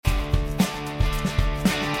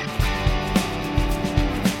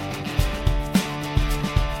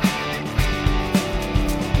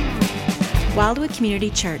Wildwood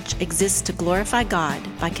Community Church exists to glorify God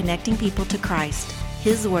by connecting people to Christ,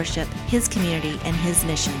 His worship, His community, and His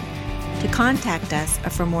mission. To contact us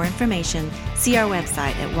or for more information, see our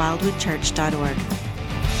website at wildwoodchurch.org.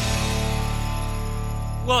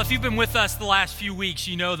 Well, if you've been with us the last few weeks,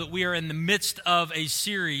 you know that we are in the midst of a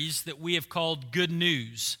series that we have called Good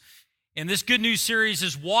News. And this Good News series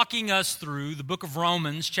is walking us through the book of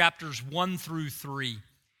Romans, chapters 1 through 3.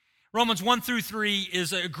 Romans 1 through 3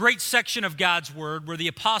 is a great section of God's Word where the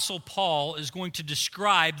Apostle Paul is going to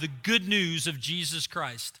describe the good news of Jesus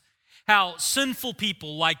Christ. How sinful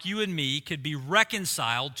people like you and me could be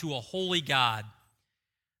reconciled to a holy God.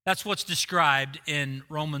 That's what's described in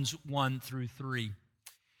Romans 1 through 3.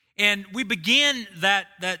 And we began that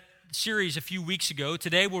series a few weeks ago.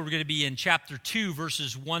 Today we're going to be in chapter 2,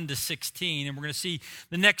 verses 1 to 16, and we're going to see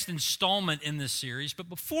the next installment in this series. But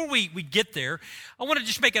before we get there, I want to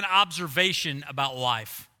just make an observation about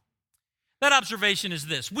life. That observation is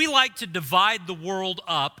this: we like to divide the world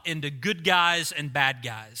up into good guys and bad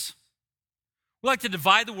guys. We like to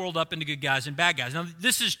divide the world up into good guys and bad guys. Now,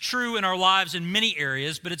 this is true in our lives in many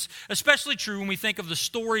areas, but it's especially true when we think of the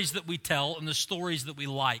stories that we tell and the stories that we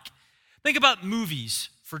like. Think about movies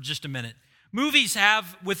for just a minute. Movies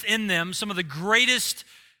have within them some of the greatest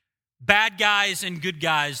bad guys and good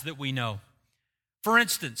guys that we know. For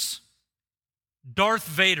instance, Darth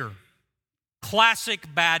Vader, classic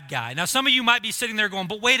bad guy. Now, some of you might be sitting there going,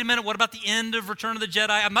 but wait a minute, what about the end of Return of the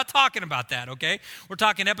Jedi? I'm not talking about that, okay? We're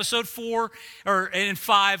talking episode 4 and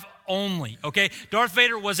 5 only, okay? Darth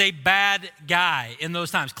Vader was a bad guy in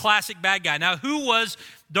those times, classic bad guy. Now, who was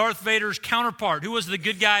Darth Vader's counterpart? Who was the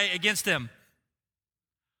good guy against him?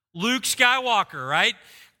 Luke Skywalker, right?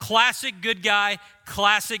 Classic good guy,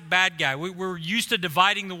 classic bad guy. We're used to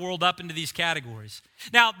dividing the world up into these categories.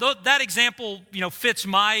 Now, that example, fits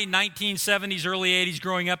my 1970s, early 80s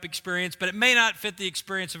growing up experience, but it may not fit the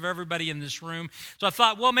experience of everybody in this room. So I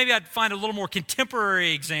thought, well, maybe I'd find a little more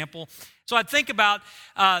contemporary example. So I'd think about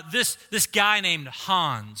this guy named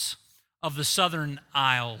Hans of the Southern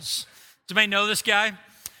Isles. Does anybody know this guy?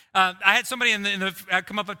 I had somebody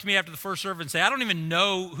come up to me after the first service and say, I don't even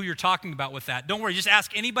know who you're talking about with that. Don't worry, just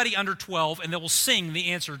ask anybody under 12 and they will sing the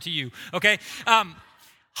answer to you, okay?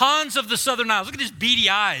 Hans of the Southern Isles. Look at his beady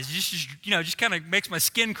eyes. Just kind of makes my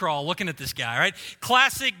skin crawl looking at this guy, right?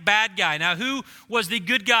 Classic bad guy. Now, who was the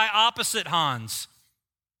good guy opposite Hans?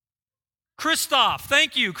 Kristoff.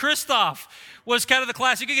 Thank you. Kristoff was kind of the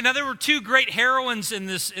classic. Now, there were two great heroines in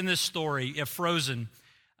this story of Frozen.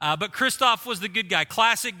 But Kristoff was the good guy,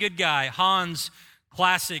 classic good guy. Hans,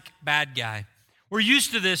 classic bad guy. We're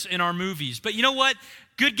used to this in our movies. But you know what?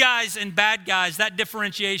 Good guys and bad guys, that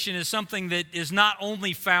differentiation is something that is not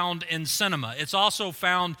only found in cinema. It's also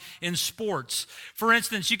found in sports. For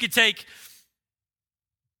instance, you could take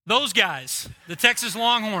those guys, the Texas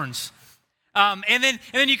Longhorns, and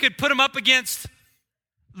then you could put them up against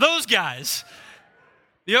those guys,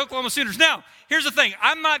 the Oklahoma Sooners. Now, here's the thing.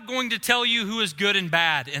 I'm not going to tell you who is good and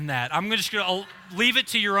bad in that. I'm just going to leave it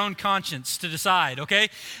to your own conscience to decide, okay?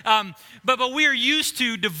 But we are used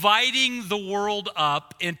to dividing the world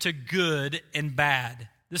up into good and bad.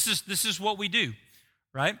 This is what we do,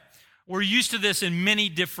 right? We're used to this in many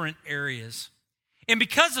different areas. And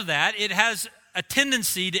because of that, it has a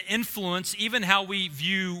tendency to influence even how we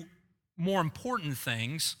view more important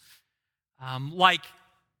things, like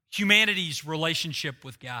humanity's relationship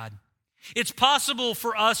with God. It's possible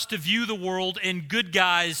for us to view the world in good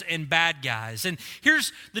guys and bad guys. And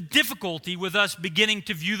here's the difficulty with us beginning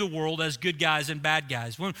to view the world as good guys and bad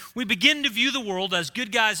guys. When we begin to view the world as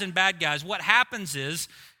good guys and bad guys, what happens is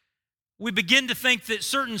we begin to think that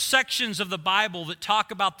certain sections of the Bible that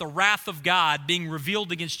talk about the wrath of God being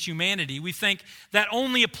revealed against humanity, we think that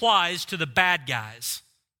only applies to the bad guys.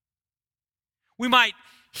 We might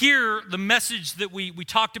hear the message that we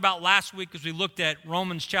talked about last week as we looked at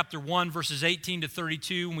Romans chapter 1, verses 18 to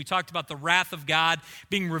 32, and we talked about the wrath of God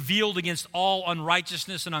being revealed against all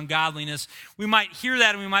unrighteousness and ungodliness. We might hear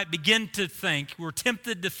that and we might begin to think, we're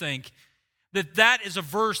tempted to think, that is a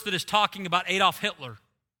verse that is talking about Adolf Hitler.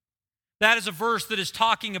 That is a verse that is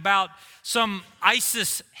talking about some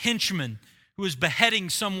ISIS henchman who is beheading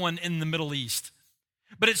someone in the Middle East.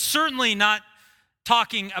 But it's certainly not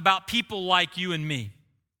talking about people like you and me.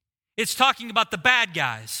 It's talking about the bad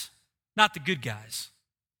guys, not the good guys.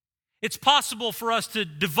 It's possible for us to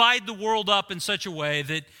divide the world up in such a way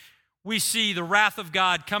that we see the wrath of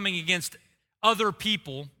God coming against other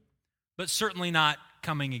people, but certainly not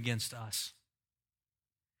coming against us.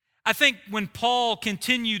 I think when Paul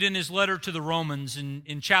continued in his letter to the Romans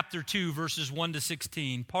in chapter 2, verses 1 to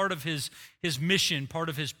 16, part of his mission, part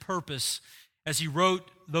of his purpose as he wrote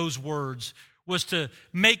those words was to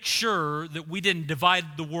make sure that we didn't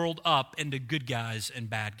divide the world up into good guys and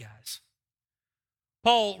bad guys.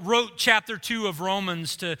 Paul wrote chapter 2 of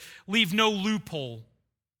Romans to leave no loophole,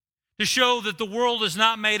 to show that the world is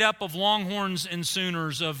not made up of Longhorns and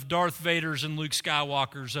Sooners, of Darth Vaders and Luke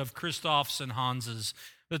Skywalkers, of Christophs and Hanses,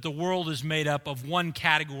 that the world is made up of one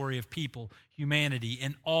category of people, humanity,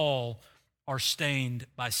 and all are stained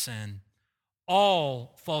by sin.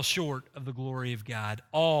 All fall short of the glory of God.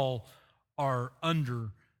 All are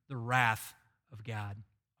under the wrath of God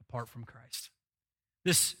apart from Christ.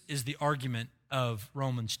 This is the argument of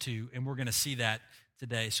Romans 2, and we're going to see that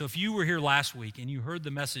today. So if you were here last week and you heard the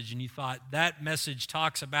message and you thought that message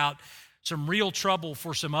talks about some real trouble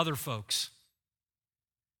for some other folks,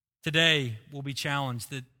 today we'll be challenged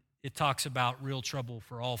that it talks about real trouble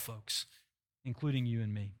for all folks, including you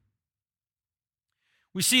and me.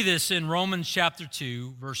 We see this in Romans chapter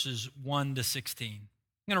 2, verses 1 to 16.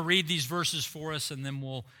 I'm going to read these verses for us, and then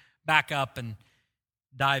we'll back up and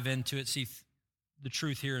dive into it, see the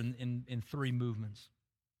truth here in three movements.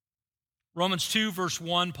 Romans 2, verse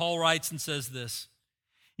 1, Paul writes and says this.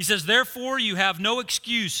 He says, "Therefore you have no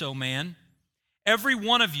excuse, O man, every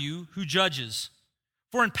one of you who judges.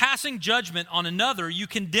 For in passing judgment on another, you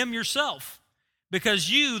condemn yourself,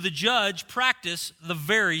 because you, the judge, practice the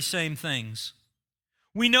very same things.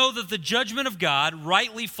 We know that the judgment of God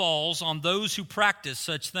rightly falls on those who practice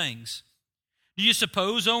such things. Do you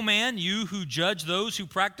suppose, O man, you who judge those who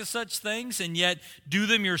practice such things and yet do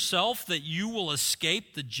them yourself, that you will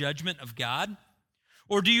escape the judgment of God?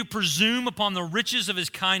 Or do you presume upon the riches of his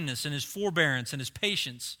kindness and his forbearance and his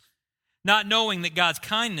patience, not knowing that God's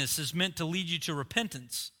kindness is meant to lead you to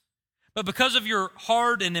repentance? But because of your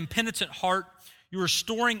hard and impenitent heart, you are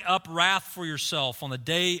storing up wrath for yourself on the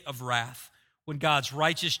day of wrath, when God's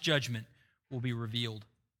righteous judgment will be revealed.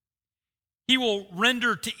 He will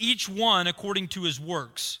render to each one according to his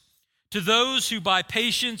works. To those who by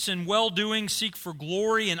patience and well-doing seek for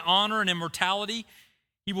glory and honor and immortality,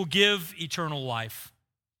 he will give eternal life.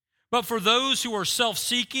 But for those who are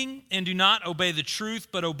self-seeking and do not obey the truth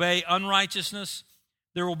but obey unrighteousness,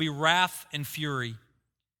 there will be wrath and fury.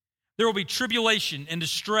 There will be tribulation and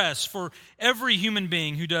distress for every human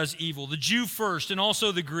being who does evil, the Jew first and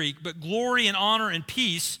also the Greek, but glory and honor and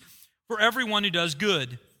peace for everyone who does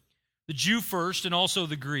good, the Jew first and also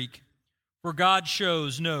the Greek, for God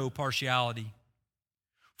shows no partiality.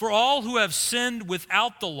 For all who have sinned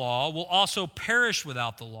without the law will also perish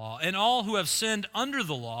without the law, and all who have sinned under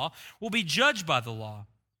the law will be judged by the law.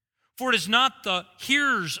 For it is not the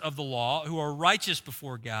hearers of the law who are righteous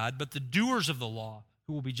before God, but the doers of the law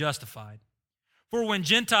who will be justified. For when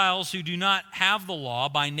Gentiles who do not have the law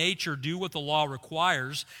by nature do what the law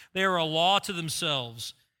requires, they are a law to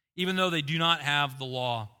themselves, even though they do not have the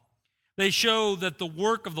law. They show that the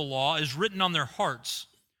work of the law is written on their hearts,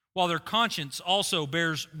 while their conscience also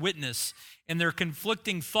bears witness, and their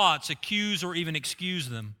conflicting thoughts accuse or even excuse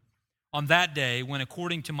them. On that day, when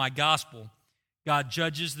according to my gospel, God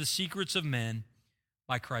judges the secrets of men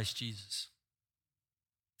by Christ Jesus."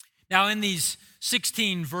 Now, in these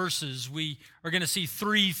 16 verses, we are going to see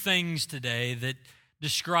three things today that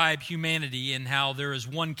describe humanity and how there is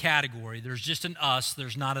one category. There's just an us,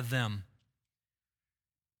 there's not a them.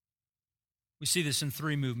 We see this in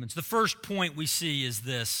three movements. The first point we see is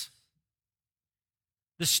this: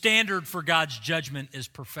 the standard for God's judgment is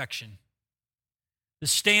perfection. The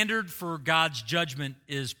standard for God's judgment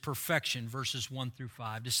is perfection, verses 1 through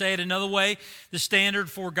 5. To say it another way, the standard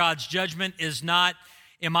for God's judgment is not,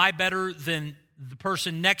 am I better than the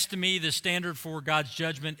person next to me? The standard for God's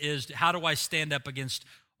judgment is, how do I stand up against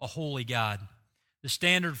a holy God? The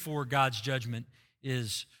standard for God's judgment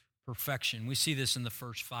is perfection. We see this in the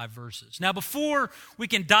first 5 verses. Now, before we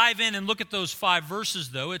can dive in and look at those 5 verses,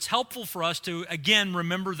 though, it's helpful for us to, again,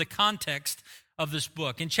 remember the context of this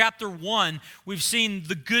book. In chapter 1, we've seen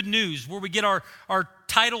the good news, where we get our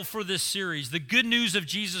title for this series. The good news of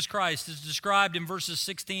Jesus Christ is described in verses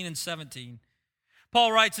 16 and 17.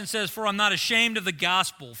 Paul writes and says, "For I'm not ashamed of the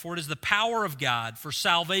gospel, for it is the power of God for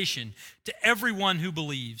salvation to everyone who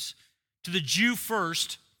believes, to the Jew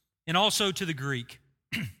first and also to the Greek.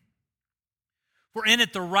 For in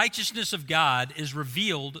it the righteousness of God is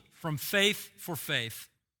revealed from faith for faith.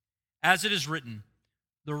 As it is written,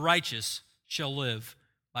 the righteous shall live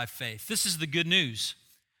by faith." This is the good news.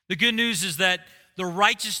 The good news is that the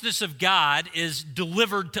righteousness of God is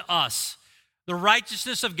delivered to us. The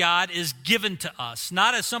righteousness of God is given to us,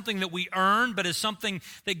 not as something that we earn, but as something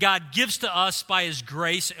that God gives to us by his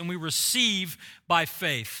grace and we receive by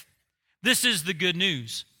faith. This is the good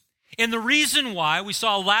news. And the reason why, we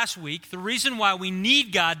saw last week, the reason why we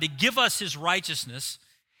need God to give us his righteousness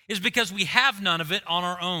is because we have none of it on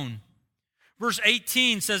our own. Verse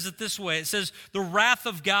 18 says it this way. It says, the wrath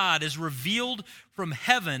of God is revealed from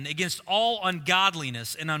heaven against all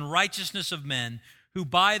ungodliness and unrighteousness of men who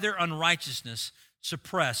by their unrighteousness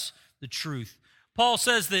suppress the truth. Paul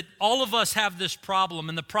says that all of us have this problem,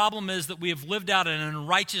 and the problem is that we have lived out an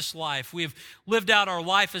unrighteous life. We have lived out our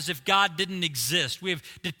life as if God didn't exist. We have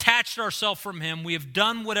detached ourselves from Him. We have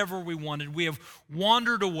done whatever we wanted. We have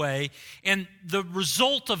wandered away, and the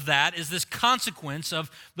result of that is this consequence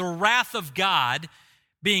of the wrath of God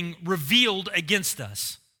being revealed against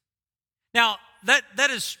us. Now, that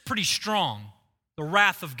is pretty strong, the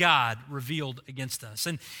wrath of God revealed against us.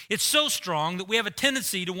 And it's so strong that we have a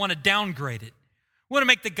tendency to want to downgrade it. We want to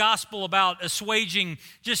make the gospel about assuaging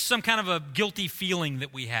just some kind of a guilty feeling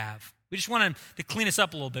that we have. We just want to clean us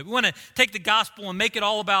up a little bit. We want to take the gospel and make it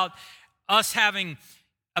all about us having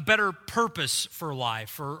a better purpose for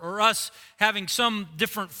life, or us having some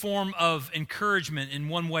different form of encouragement in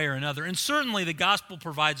one way or another. And certainly the gospel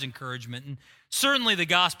provides encouragement, and certainly the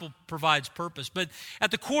gospel provides purpose. But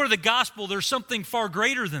at the core of the gospel, there's something far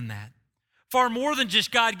greater than that. Far more than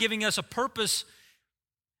just God giving us a purpose.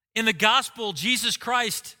 In the gospel, Jesus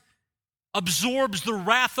Christ absorbs the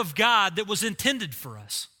wrath of God that was intended for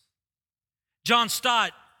us. John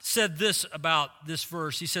Stott said this about this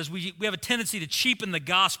verse. He says, we have a tendency to cheapen the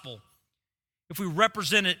gospel if we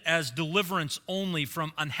represent it as deliverance only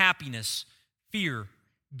from unhappiness, fear,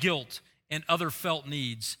 guilt, and other felt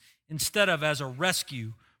needs, instead of as a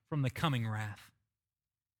rescue from the coming wrath.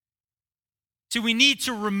 See, we need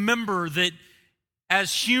to remember that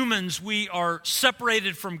as humans, we are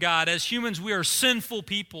separated from God. As humans, we are sinful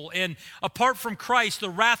people. And apart from Christ, the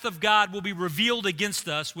wrath of God will be revealed against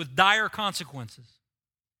us with dire consequences.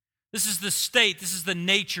 This is the state, this is the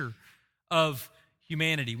nature of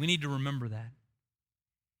humanity. We need to remember that.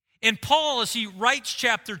 And Paul, as he writes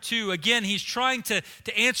chapter 2, again, he's trying to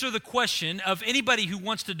answer the question of anybody who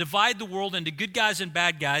wants to divide the world into good guys and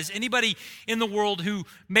bad guys, anybody in the world who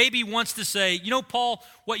maybe wants to say, you know, Paul,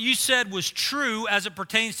 what you said was true as it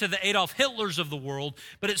pertains to the Adolf Hitlers of the world,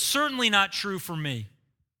 but it's certainly not true for me.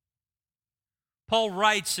 Paul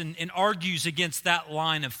writes and argues against that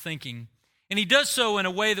line of thinking. And he does so in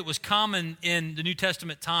a way that was common in the New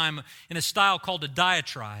Testament time in a style called a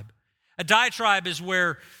diatribe. A diatribe is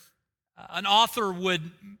where an author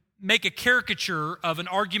would make a caricature of an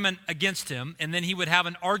argument against him, and then he would have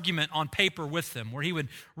an argument on paper with them, where he would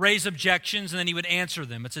raise objections and then he would answer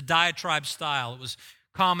them. It's a diatribe style. It was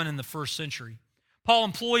common in the first century. Paul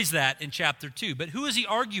employs that in chapter 2, but who is he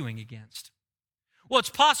arguing against? Well, it's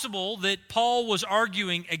possible that Paul was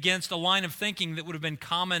arguing against a line of thinking that would have been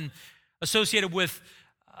common associated with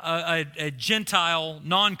a Gentile,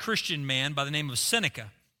 non-Christian man by the name of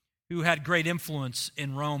Seneca, who had great influence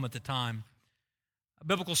in Rome at the time. A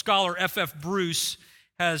biblical scholar, F.F. Bruce,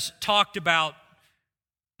 has talked about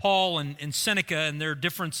Paul and Seneca and their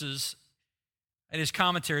differences in his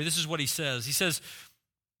commentary. This is what he says. He says,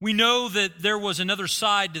 we know that there was another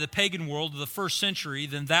side to the pagan world of the first century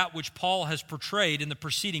than that which Paul has portrayed in the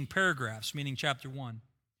preceding paragraphs, meaning chapter 1.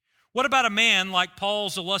 What about a man like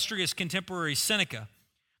Paul's illustrious contemporary Seneca,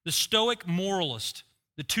 the Stoic moralist,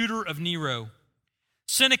 the tutor of Nero?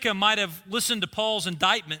 Seneca might have listened to Paul's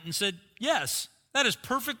indictment and said, yes, that is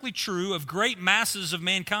perfectly true of great masses of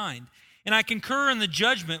mankind, and I concur in the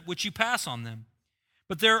judgment which you pass on them.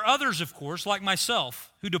 But there are others, of course, like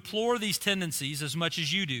myself, who deplore these tendencies as much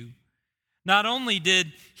as you do. Not only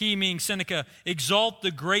did he, meaning Seneca, exalt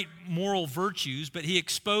the great moral virtues, but he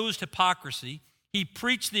exposed hypocrisy. He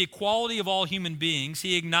preached the equality of all human beings.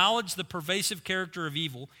 He acknowledged the pervasive character of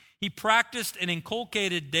evil. He practiced and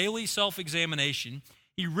inculcated daily self-examination.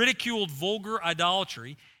 He ridiculed vulgar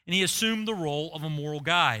idolatry, and he assumed the role of a moral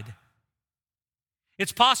guide.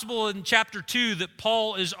 It's possible in chapter 2 that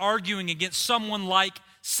Paul is arguing against someone like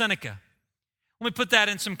Seneca. Let me put that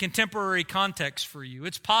in some contemporary context for you.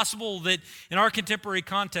 It's possible that in our contemporary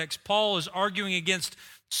context, Paul is arguing against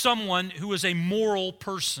someone who is a moral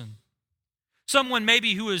person. Someone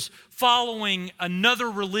maybe who is following another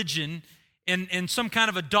religion in some kind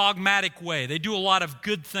of a dogmatic way. They do a lot of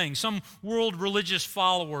good things. Some world religious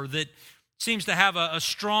follower that seems to have a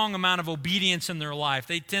strong amount of obedience in their life.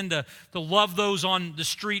 They tend to love those on the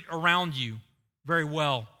street around you very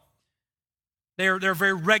well. They're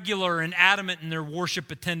very regular and adamant in their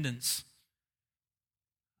worship attendance.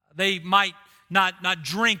 They might not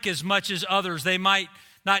drink as much as others. They might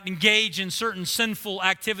not engage in certain sinful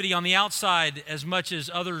activity on the outside as much as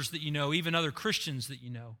others that you know, even other Christians that you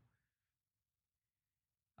know.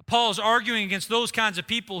 Paul is arguing against those kinds of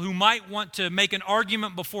people who might want to make an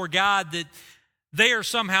argument before God that they are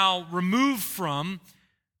somehow removed from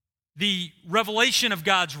the revelation of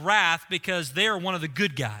God's wrath because they are one of the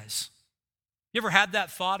good guys. You ever had that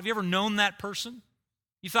thought? Have you ever known that person?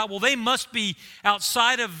 You thought, well, they must be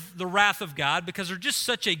outside of the wrath of God because they're just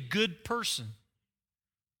such a good person.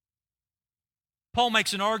 Paul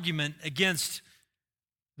makes an argument against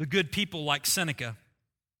the good people like Seneca,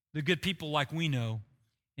 the good people like we know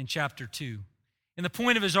in chapter 2. And the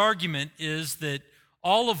point of his argument is that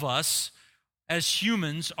all of us as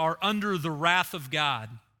humans are under the wrath of God.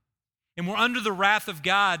 And we're under the wrath of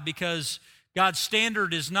God because God's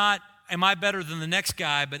standard is not, am I better than the next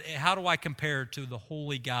guy, but how do I compare to the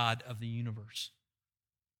holy God of the universe?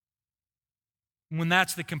 When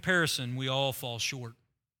that's the comparison, we all fall short.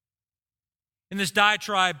 In this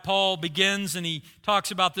diatribe, Paul begins and he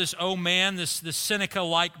talks about this man, this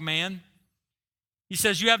Seneca-like man. He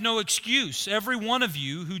says, you have no excuse, every one of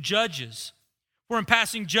you who judges. For in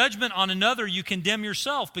passing judgment on another, you condemn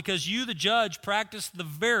yourself, because you, the judge, practice the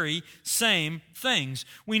very same things.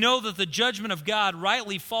 We know that the judgment of God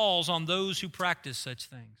rightly falls on those who practice such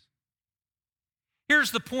things.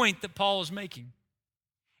 Here's the point that Paul is making.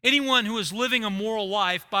 Anyone who is living a moral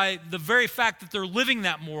life, by the very fact that they're living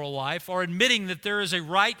that moral life, are admitting that there is a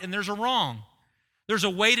right and there's a wrong. There's a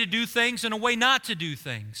way to do things and a way not to do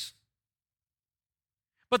things.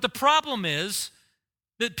 But the problem is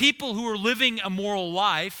that people who are living a moral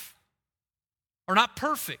life are not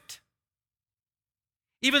perfect.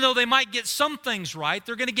 Even though they might get some things right,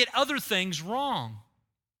 they're going to get other things wrong.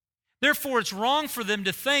 Therefore, it's wrong for them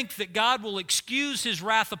to think that God will excuse his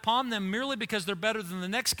wrath upon them merely because they're better than the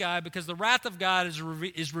next guy, because the wrath of God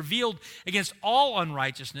is revealed against all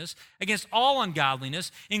unrighteousness, against all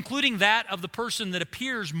ungodliness, including that of the person that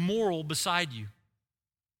appears moral beside you.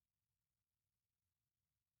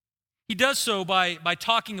 He does so by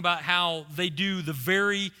talking about how they do the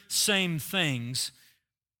very same things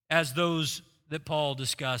as those that Paul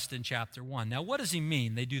discussed in chapter 1. Now, what does he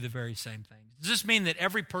mean, they do the very same things? Does this mean that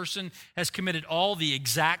every person has committed all the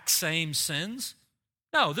exact same sins?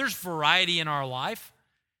 No, there's variety in our life.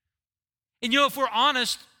 And if we're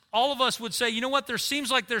honest, all of us would say, you know what, there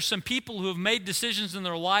seems like there's some people who have made decisions in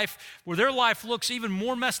their life where their life looks even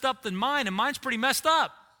more messed up than mine, and mine's pretty messed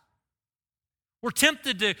up. We're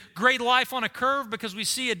tempted to grade life on a curve because we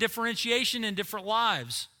see a differentiation in different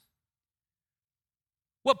lives.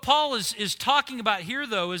 What Paul is talking about here,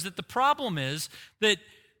 though, is that the problem is that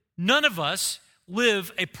none of us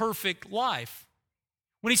live a perfect life.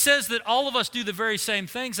 When he says that all of us do the very same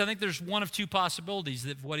things, I think there's one of two possibilities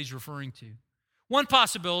of what he's referring to. One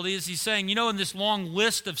possibility is he's saying, in this long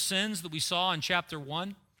list of sins that we saw in chapter 1,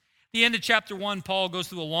 at the end of chapter 1, Paul goes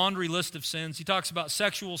through a laundry list of sins. He talks about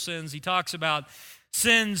sexual sins. He talks about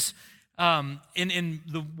sins in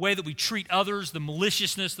the way that we treat others, the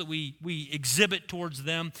maliciousness that we exhibit towards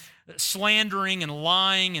them, slandering and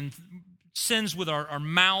lying and sins with our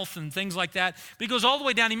mouth and things like that. But he goes all the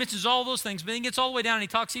way down. He mentions all those things, but then he gets all the way down and he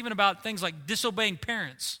talks even about things like disobeying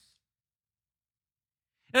parents.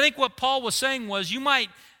 And I think what Paul was saying was you might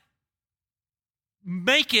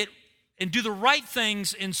make it and do the right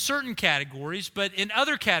things in certain categories, but in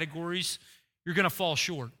other categories, you're going to fall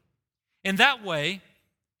short. In that way,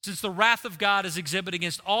 since the wrath of God is exhibited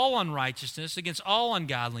against all unrighteousness, against all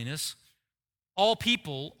ungodliness, all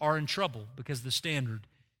people are in trouble because the standard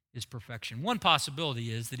is perfection. One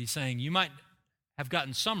possibility is that he's saying you might have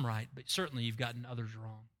gotten some right, but certainly you've gotten others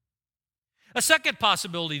wrong. A second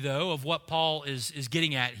possibility, though, of what Paul is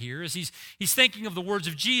getting at here is he's thinking of the words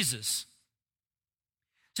of Jesus.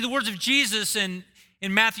 See, the words of Jesus in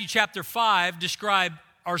Matthew chapter 5 describe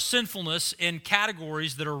our sinfulness in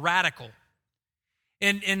categories that are radical.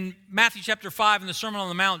 In Matthew chapter 5, in the Sermon on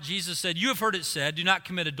the Mount, Jesus said, "You have heard it said, do not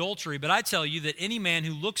commit adultery, but I tell you that any man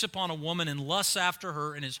who looks upon a woman and lusts after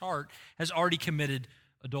her in his heart has already committed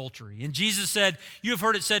adultery." And Jesus said, "You have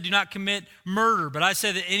heard it said, do not commit murder, but I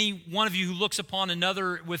say that any one of you who looks upon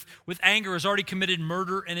another with anger has already committed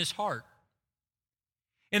murder in his heart."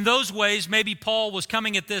 In those ways, maybe Paul was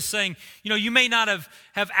coming at this saying, you may not have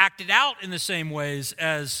acted out in the same ways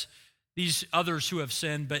as these others who have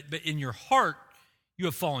sinned, but in your heart, you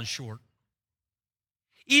have fallen short.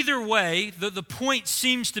 Either way, the point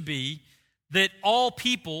seems to be that all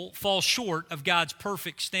people fall short of God's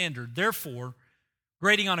perfect standard. Therefore,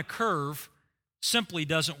 grading on a curve simply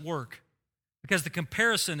doesn't work because the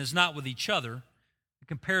comparison is not with each other. The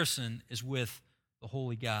comparison is with the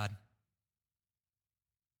holy God.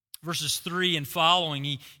 Verses 3 and following,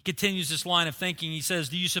 he continues this line of thinking. He says,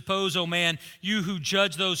 "Do you suppose, O man, you who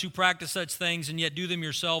judge those who practice such things and yet do them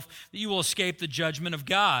yourself, that you will escape the judgment of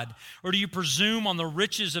God? Or do you presume on the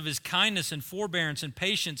riches of his kindness and forbearance and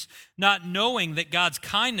patience, not knowing that God's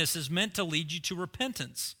kindness is meant to lead you to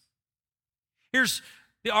repentance? Here's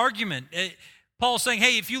the argument. Paul's saying,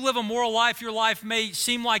 hey, if you live a moral life, your life may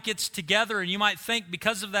seem like it's together, and you might think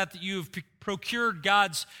because of that you've procured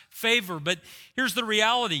God's favor. But here's the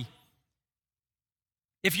reality.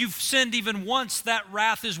 If you've sinned even once, that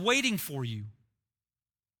wrath is waiting for you.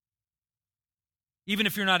 Even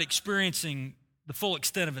if you're not experiencing the full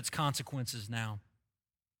extent of its consequences now.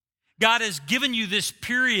 God has given you this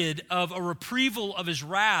period of a reprieval of his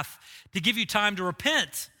wrath to give you time to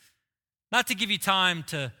repent, not to give you time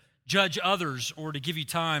to judge others or to give you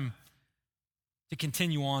time to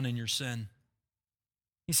continue on in your sin.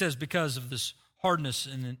 He says, because of this hardness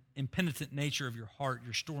and impenitent nature of your heart,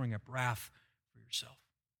 you're storing up wrath for yourself.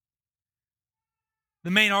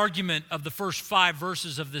 The main argument of the first 5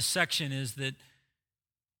 verses of this section is that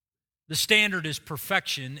the standard is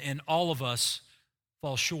perfection, and all of us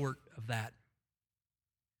fall short of that.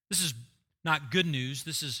 This is not good news.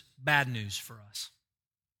 This is bad news for us.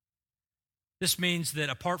 This means that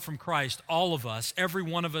apart from Christ, all of us, every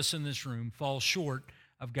one of us in this room, fall short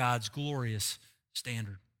of God's glorious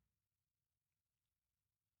standard.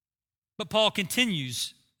 But Paul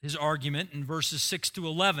continues his argument in verses 6 to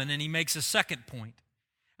 11, and he makes a second point.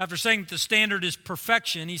 After saying that the standard is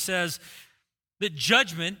perfection, he says that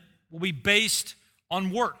judgment will be based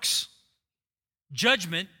on works.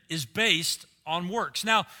 Judgment is based on works.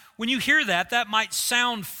 Now, when you hear that, that might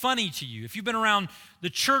sound funny to you. If you've been around the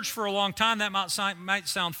church for a long time, that might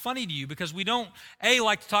sound funny to you because we don't,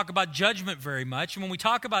 like to talk about judgment very much. And when we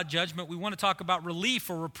talk about judgment, we want to talk about relief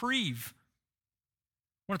or reprieve.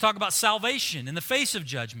 We want to talk about salvation in the face of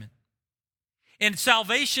judgment. And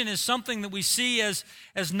salvation is something that we see as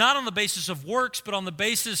not on the basis of works, but on the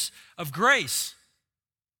basis of grace.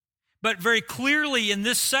 But very clearly in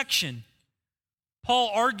this section, Paul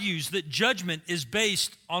argues that judgment is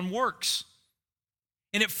based on works.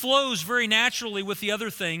 And it flows very naturally with the other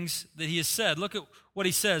things that he has said. Look at what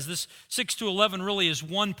he says. This 6 to 11 really is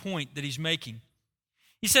one point that he's making.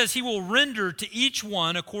 He says, he will render to each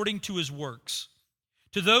one according to his works.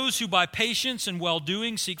 To those who by patience and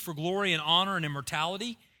well-doing seek for glory and honor and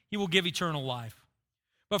immortality, he will give eternal life.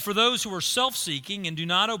 But for those who are self-seeking and do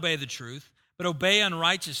not obey the truth, but obey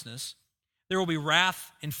unrighteousness, there will be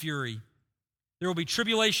wrath and fury. There will be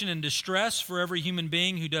tribulation and distress for every human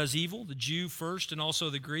being who does evil, the Jew first and also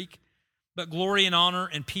the Greek, but glory and honor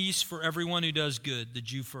and peace for everyone who does good, the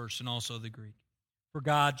Jew first and also the Greek. For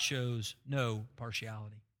God shows no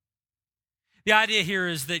partiality. The idea here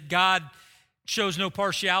is that God shows no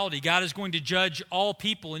partiality. God is going to judge all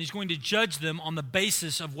people, and he's going to judge them on the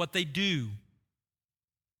basis of what they do.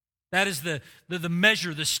 That is the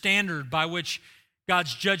measure, the standard by which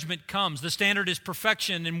God's judgment comes. The standard is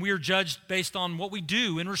perfection, and we are judged based on what we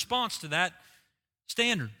do in response to that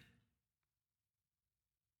standard.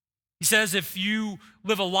 He says if you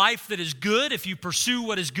live a life that is good, if you pursue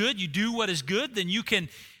what is good, you do what is good, then you can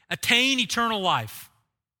attain eternal life.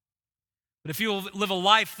 But if you live a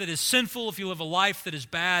life that is sinful, if you live a life that is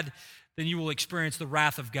bad, then you will experience the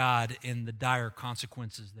wrath of God and the dire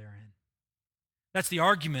consequences therein. That's the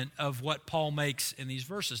argument of what Paul makes in these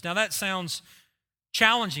verses. Now that sounds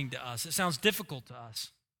challenging to us. It sounds difficult to us.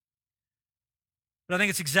 But I think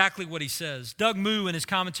it's exactly what he says. Doug Moo, in his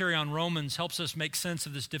commentary on Romans, helps us make sense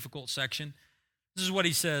of this difficult section. This is what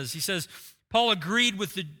he says. He says, Paul agreed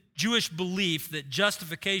with the Jewish belief that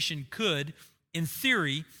justification could, in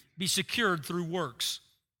theory, be secured through works.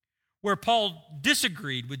 Where Paul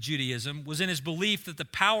disagreed with Judaism was in his belief that the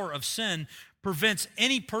power of sin prevents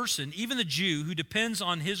any person, even the Jew, who depends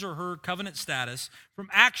on his or her covenant status, from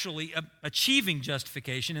actually achieving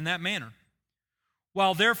justification in that manner.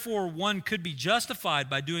 While therefore one could be justified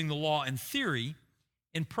by doing the law in theory,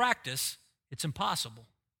 in practice, it's impossible.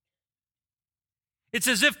 It's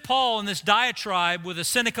as if Paul, in this diatribe with a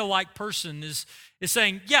Seneca-like person, is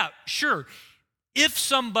saying, yeah, sure, if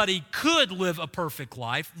somebody could live a perfect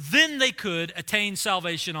life, then they could attain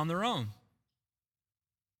salvation on their own.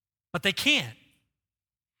 But they can't.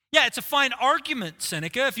 Yeah, it's a fine argument,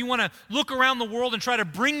 Seneca, if you want to look around the world and try to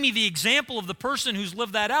bring me the example of the person who's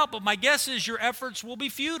lived that out, but my guess is your efforts will be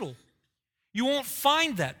futile. You won't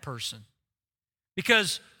find that person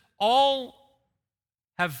because all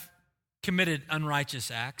have committed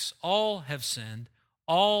unrighteous acts, all have sinned,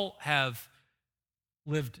 all have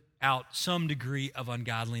lived out some degree of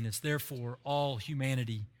ungodliness. Therefore, all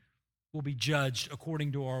humanity will be judged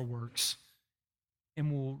according to our works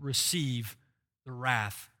and will receive the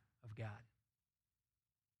wrath of God.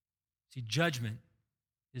 See, judgment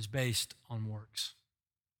is based on works.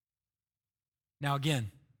 Now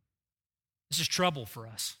again, this is trouble for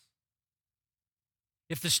us.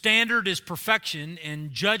 If the standard is perfection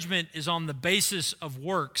and judgment is on the basis of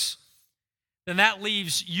works, then that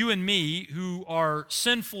leaves you and me, who are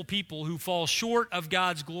sinful people who fall short of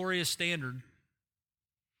God's glorious standard,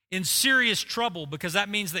 in serious trouble, because that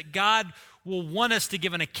means that God will want us to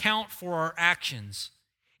give an account for our actions.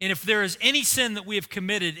 And if there is any sin that we have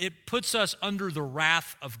committed, it puts us under the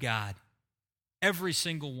wrath of God. Every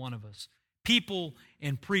single one of us, people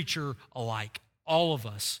and preacher alike, all of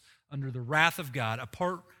us under the wrath of God,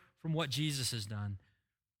 apart from what Jesus has done,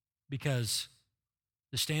 because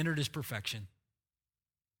the standard is perfection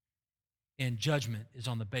and judgment is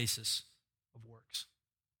on the basis of works.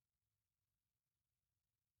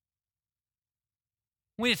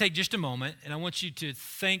 I want you to take just a moment, and I want you to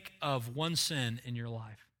think of one sin in your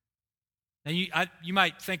life. Now, you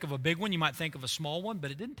might think of a big one, you might think of a small one, but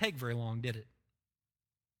it didn't take very long, did it?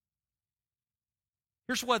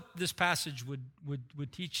 Here's what this passage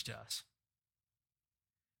would teach to us.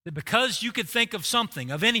 That because you could think of something,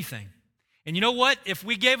 of anything, and you know what? If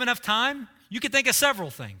we gave enough time, you could think of several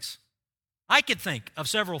things. I could think of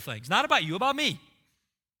several things, not about you, about me.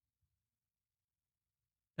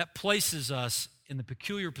 That places us in the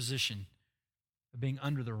peculiar position of being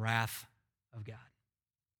under the wrath of God.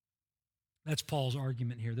 That's Paul's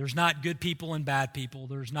argument here. There's not good people and bad people.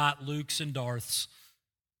 There's not Lukes and Darths.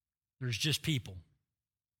 There's just people.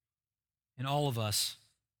 And all of us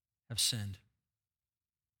have sinned.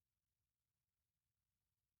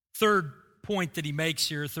 Third point that he makes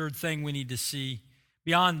here, third thing we need to see,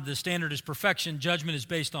 beyond the standard is perfection, judgment is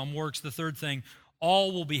based on works. The third thing,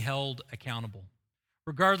 all will be held accountable.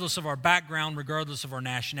 Regardless of our background, regardless of our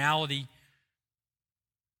nationality,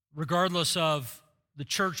 regardless of the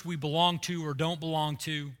church we belong to or don't belong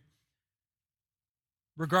to,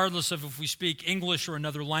 regardless of if we speak English or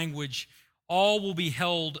another language, all will be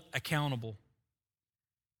held accountable.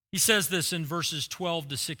 He says this in verses 12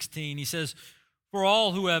 to 16. He says, "For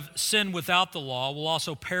all who have sinned without the law will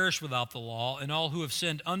also perish without the law, and all who have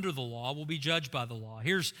sinned under the law will be judged by the law."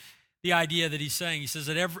 Here's the idea that he's saying. He says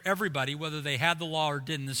that everybody, whether they had the law or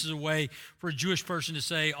didn't, this is a way for a Jewish person to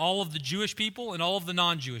say all of the Jewish people and all of the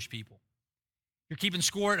non-Jewish people. You're keeping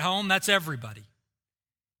score at home, that's everybody.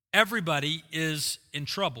 Everybody is in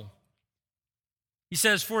trouble. He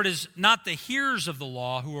says, "For it is not the hearers of the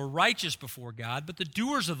law who are righteous before God, but the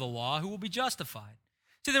doers of the law who will be justified."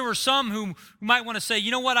 See, there were some who might want to say,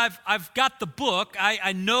 you know what, I've got the book,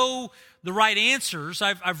 I know the right answers,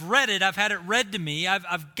 I've read it, I've had it read to me,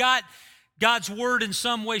 I've got God's word in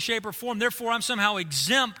some way, shape, or form, therefore I'm somehow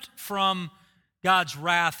exempt from God's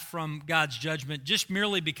wrath, from God's judgment, just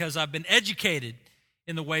merely because I've been educated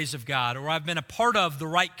in the ways of God, or I've been a part of the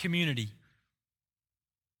right community.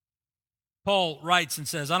 Paul writes and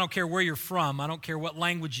says, I don't care where you're from, I don't care what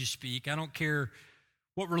language you speak, I don't care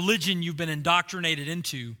what religion you've been indoctrinated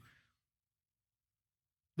into.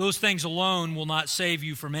 Those things alone will not save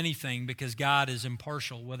you from anything, because God is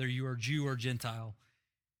impartial, whether you are Jew or Gentile.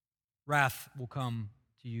 Wrath will come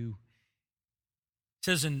to you. It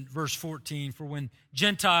says in verse 14, "For when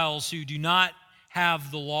Gentiles who do not have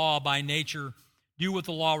the law by nature do what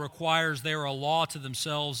the law requires, they are a law to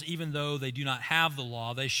themselves, even though they do not have the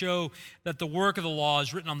law. They show that the work of the law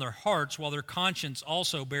is written on their hearts, while their conscience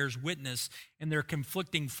also bears witness, and their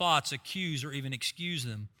conflicting thoughts accuse or even excuse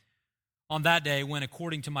them on that day when,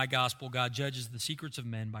 according to my gospel, God judges the secrets of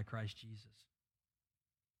men by Christ Jesus."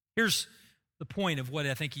 Here's the point of what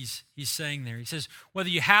I think he's saying there. He says, whether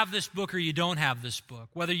you have this book or you don't have this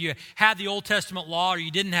book, whether you had the Old Testament law or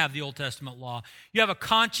you didn't have the Old Testament law, you have a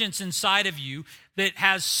conscience inside of you that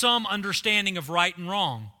has some understanding of right and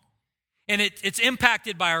wrong. And it's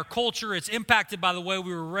impacted by our culture, it's impacted by the way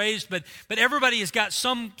we were raised, but everybody has got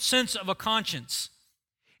some sense of a conscience.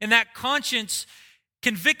 And that conscience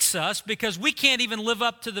convicts us because we can't even live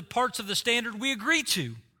up to the parts of the standard we agree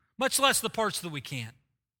to, much less the parts that we can't.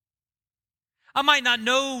 I might not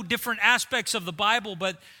know different aspects of the Bible,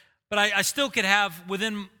 but I still could have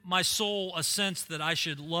within my soul a sense that I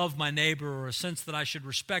should love my neighbor, or a sense that I should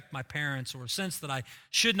respect my parents, or a sense that I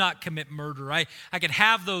should not commit murder. I could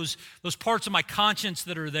have those parts of my conscience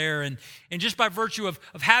that are there, and just by virtue of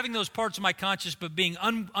having those parts of my conscience, but being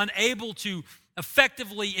unable to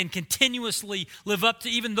effectively and continuously live up to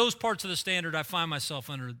even those parts of the standard, I find myself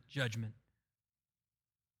under judgment.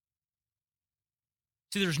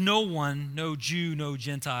 See, there's no one, no Jew, no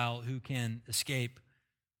Gentile, who can escape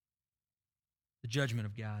the judgment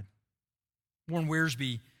of God. Warren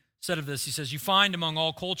Wiersbe said of this, he says, "You find among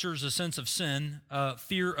all cultures a sense of sin, a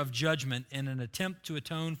fear of judgment, and an attempt to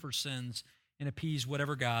atone for sins and appease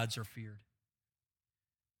whatever gods are feared."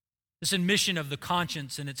 This admission of the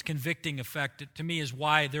conscience and its convicting effect, to me, is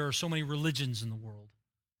why there are so many religions in the world.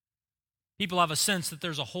 People have a sense that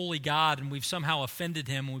there's a holy God and we've somehow offended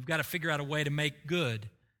him and we've got to figure out a way to make good. That's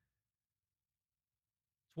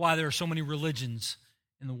why there are so many religions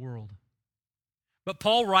in the world. But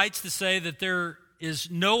Paul writes to say that there is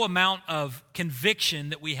no amount of conviction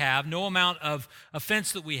that we have, no amount of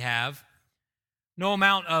offense that we have, no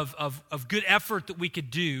amount of good effort that we could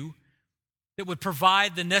do that would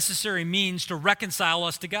provide the necessary means to reconcile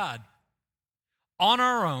us to God. On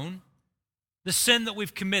our own, the sin that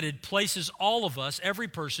we've committed places all of us, every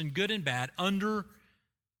person, good and bad, under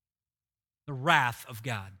the wrath of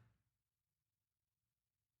God.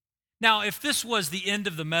 Now, if this was the end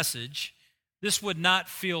of the message, this would not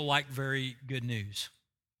feel like very good news.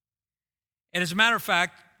 And as a matter of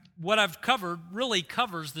fact, what I've covered really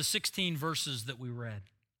covers the 16 verses that we read.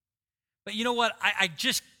 But you know what? I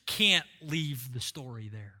just can't leave the story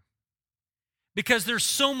there. Because there's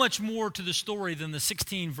so much more to the story than the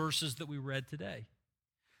 16 verses that we read today.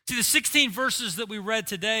 See, the 16 verses that we read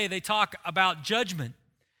today, they talk about judgment.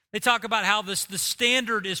 They talk about how the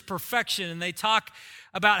standard is perfection, and they talk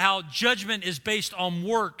about how judgment is based on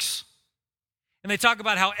works. And they talk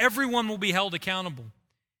about how everyone will be held accountable.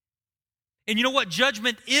 And you know what?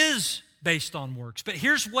 Judgment is based on works. But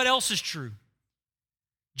here's what else is true.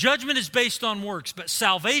 Judgment is based on works, but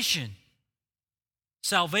salvation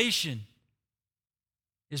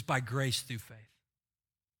is by grace through faith.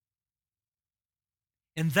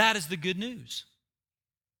 And that is the good news.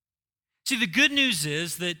 See, the good news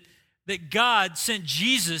is that God sent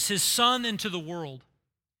Jesus, his Son, into the world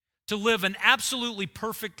to live an absolutely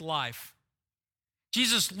perfect life.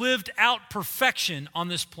 Jesus lived out perfection on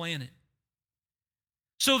this planet.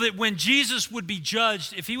 So that when Jesus would be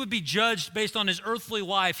judged, if he would be judged based on his earthly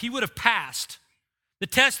life, he would have passed. The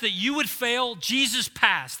test that you would fail, Jesus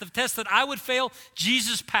passed. The test that I would fail,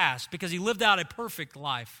 Jesus passed because he lived out a perfect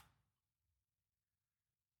life.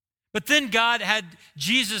 But then God had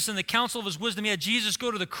Jesus, in the counsel of his wisdom, he had Jesus go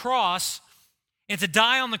to the cross and to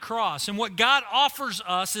die on the cross. And what God offers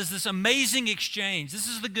us is this amazing exchange. This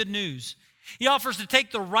is the good news. He offers to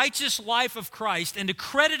take the righteous life of Christ and to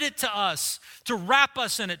credit it to us, to wrap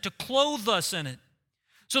us in it, to clothe us in it.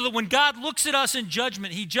 So that when God looks at us in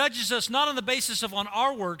judgment, he judges us not on the basis of on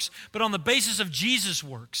our works, but on the basis of Jesus'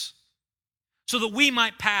 works, so that we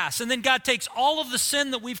might pass. And then God takes all of the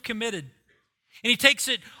sin that we've committed, and he takes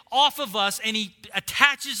it off of us, and he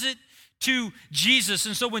attaches it to Jesus.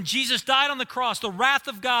 And so when Jesus died on the cross, the wrath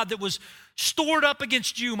of God that was stored up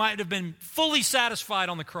against you might have been fully satisfied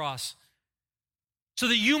on the cross, so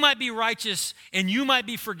that you might be righteous and you might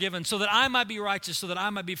be forgiven, so that I might be righteous, so that I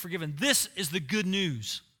might be forgiven. This is the good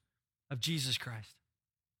news of Jesus Christ.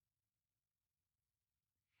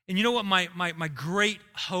 And you know what my great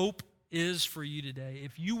hope is for you today?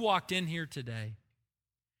 If you walked in here today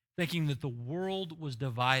thinking that the world was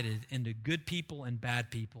divided into good people and bad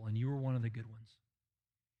people, and you were one of the good ones.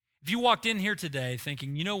 If you walked in here today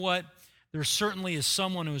thinking, you know what, there certainly is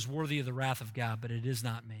someone who is worthy of the wrath of God, but it is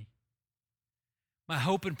not me. My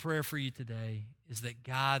hope and prayer for you today is that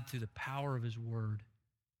God, through the power of his word,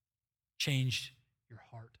 changed your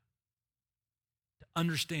heart. To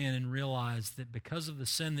understand and realize that because of the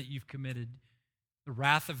sin that you've committed, the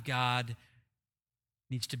wrath of God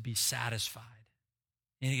needs to be satisfied.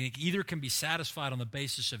 And it either can be satisfied on the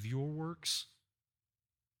basis of your works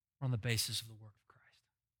or on the basis of the work of Christ.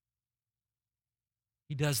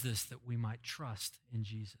 He does this that we might trust in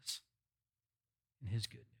Jesus and his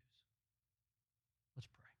good news. Let's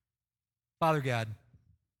pray. Father God,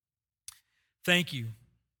 thank you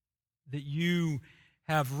that you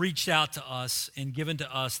have reached out to us and given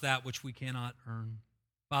to us that which we cannot earn.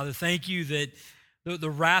 Father, thank you that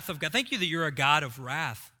the wrath of God, thank you that you're a God of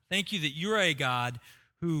wrath. Thank you that you're a God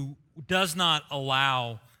who does not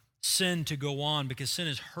allow sin to go on because sin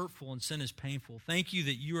is hurtful and sin is painful. Thank you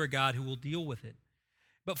that you are a God who will deal with it.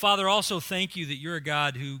 But Father, also thank you that you're a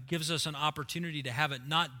God who gives us an opportunity to have it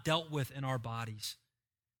not dealt with in our bodies,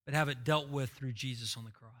 but have it dealt with through Jesus on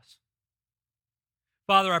the cross.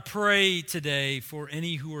 Father, I pray today for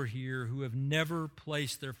any who are here who have never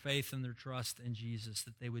placed their faith and their trust in Jesus,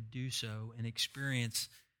 that they would do so and experience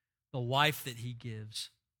the life that he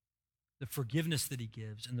gives, the forgiveness that he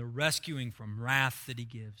gives, and the rescuing from wrath that he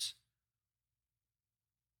gives.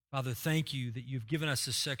 Father, thank you that you've given us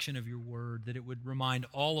this section of your word, that it would remind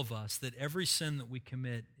all of us that every sin that we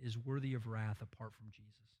commit is worthy of wrath apart from Jesus,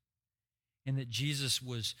 and that Jesus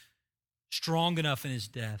was strong enough in his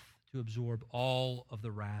death to absorb all of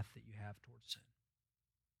the wrath that you have towards sin.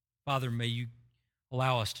 Father, may you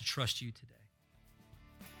allow us to trust you today,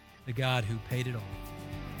 the God who paid it all.